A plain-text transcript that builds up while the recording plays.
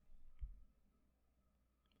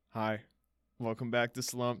Hi, welcome back to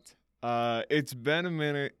Slumped. It's been a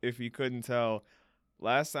minute if you couldn't tell.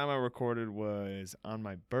 Last time I recorded was on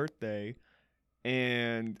my birthday,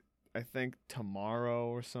 and I think tomorrow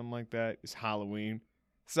or something like that is Halloween.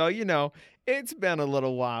 So, it's been a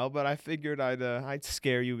little while, but I figured I'd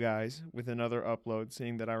scare you guys with another upload,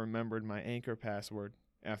 seeing that I remembered my Anchor password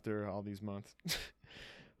after all these months.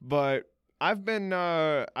 But I've been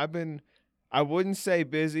I wouldn't say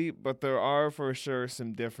busy, but there are for sure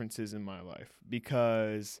some differences in my life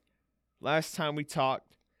because last time we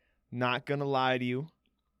talked, not gonna lie to you,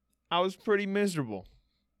 I was pretty miserable.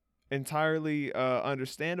 Entirely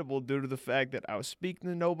understandable due to the fact that I was speaking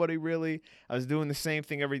to nobody really. I was doing the same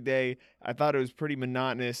thing every day. I thought it was pretty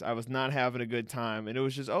monotonous. I was not having a good time, and it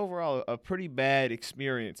was just overall a pretty bad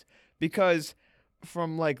experience because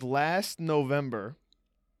from like last November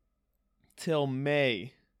till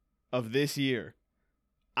May of this year,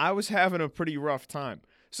 I was having a pretty rough time.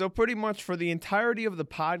 So, pretty much for the entirety of the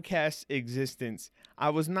podcast's existence, I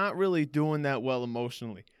was not really doing that well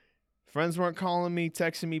emotionally. Friends weren't calling me,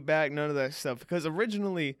 texting me back, none of that stuff. Because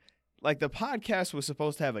originally, like the podcast was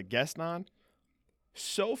supposed to have a guest on.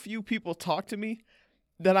 So few people talked to me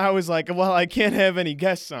that I was like, well, I can't have any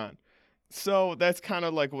guests on. So, that's kind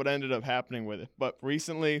of like what ended up happening with it. But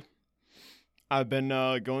recently, I've been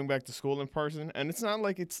going back to school in person, and it's not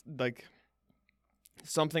like it's like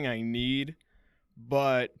something I need,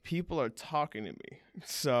 but people are talking to me.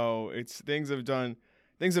 So it's things have gone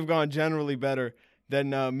generally better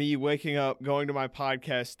than me waking up, going to my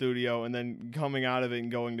podcast studio, and then coming out of it and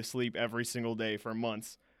going to sleep every single day for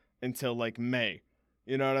months until like May.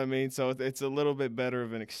 You know what I mean? So it's a little bit better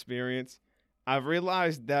of an experience. I've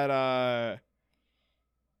realized that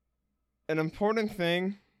an important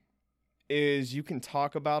thing is you can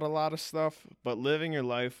talk about a lot of stuff, but living your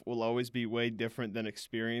life will always be way different than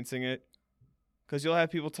experiencing it. Because you'll have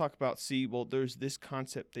people talk about, see, well, there's this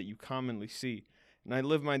concept that you commonly see. And I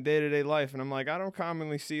live my day to day life, and I'm like, I don't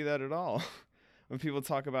commonly see that at all. When people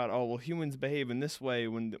talk about, oh, well, humans behave in this way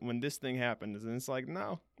when this thing happens. And it's like,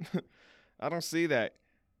 no, I don't see that.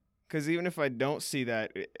 Because even if I don't see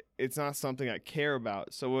that, it's not something I care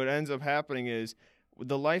about. So what ends up happening is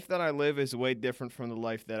the life that I live is way different from the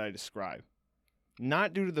life that I describe.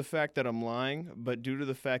 Not due to the fact that I'm lying, but due to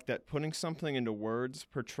the fact that putting something into words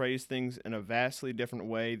portrays things in a vastly different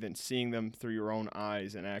way than seeing them through your own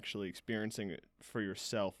eyes and actually experiencing it for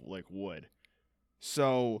yourself like would.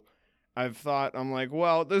 So I'm like,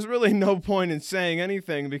 well, there's really no point in saying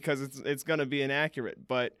anything because it's going to be inaccurate,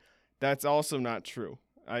 but that's also not true.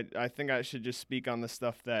 I think I should just speak on the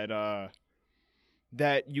stuff that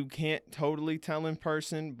you can't totally tell in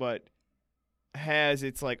person, but has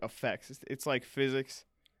its like effects. It's like physics.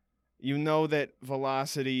 You know that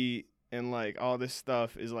velocity and like all this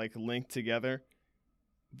stuff is like linked together.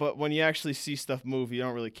 But when you actually see stuff move, you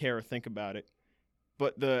don't really care or think about it.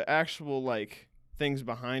 But the actual like things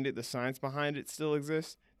behind it, the science behind it still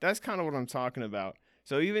exists. That's kind of what I'm talking about.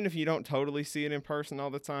 So even if you don't totally see it in person all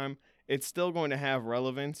the time, it's still going to have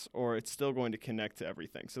relevance or it's still going to connect to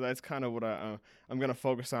everything. So that's kind of what I'm going to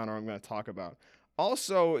focus on or I'm going to talk about.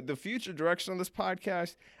 Also, the future direction of this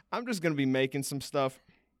podcast, I'm just going to be making some stuff.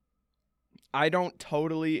 I don't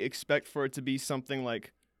totally expect for it to be something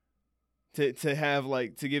like to have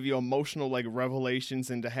like to give you emotional like revelations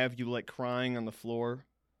and to have you like crying on the floor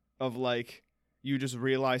of like you just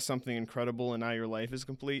realize something incredible and now your life is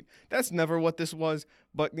complete. That's never what this was,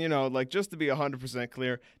 but like just to be 100%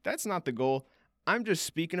 clear, that's not the goal. I'm just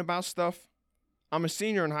speaking about stuff. I'm a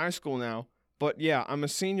senior in high school now, but yeah, I'm a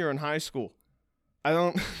senior in high school. I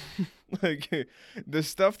don't like the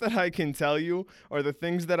stuff that I can tell you or the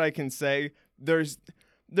things that I can say. There's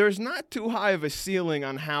not too high of a ceiling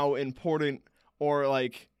on how important or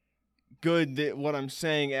like good that what I'm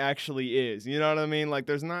saying actually is. You know what I mean? Like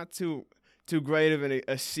there's not too great of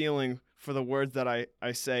a ceiling for the words that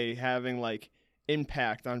I say having like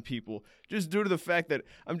impact on people just due to the fact that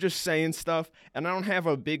I'm just saying stuff and I don't have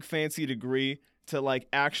a big fancy degree to like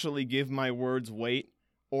actually give my words weight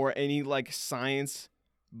or any like science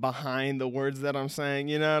behind the words that I'm saying,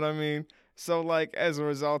 you know what I mean? So like as a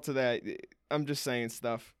result of that, I'm just saying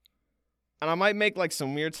stuff. And I might make like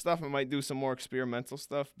some weird stuff, I might do some more experimental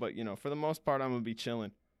stuff, but for the most part I'm going to be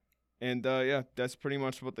chilling. And yeah, that's pretty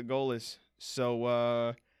much what the goal is.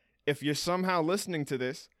 So if you're somehow listening to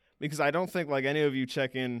this because I don't think like any of you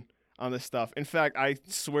check in on this stuff. In fact, I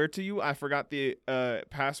swear to you, I forgot the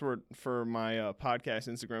password for my podcast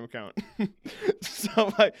Instagram account.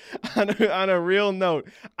 So, like, on a real note,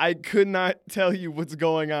 I could not tell you what's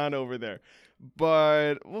going on over there.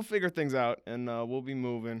 But we'll figure things out, and we'll be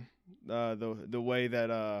moving the way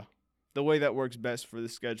that the way that works best for the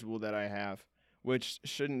schedule that I have, which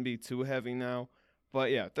shouldn't be too heavy now.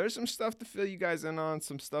 But yeah, there's some stuff to fill you guys in on,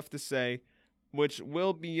 some stuff to say, which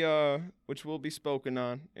will be spoken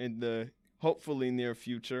on in the hopefully near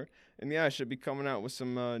future. And yeah, I should be coming out with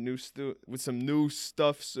some with some new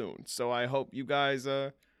stuff soon. So I hope you guys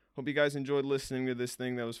enjoyed listening to this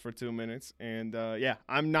thing that was for 2 minutes. And yeah,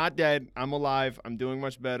 I'm not dead. I'm alive. I'm doing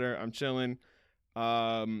much better. I'm chilling.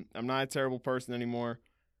 I'm not a terrible person anymore,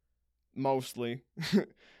 mostly.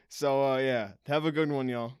 So yeah, have a good one,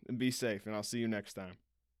 y'all, and be safe. And I'll see you next time.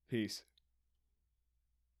 Peace.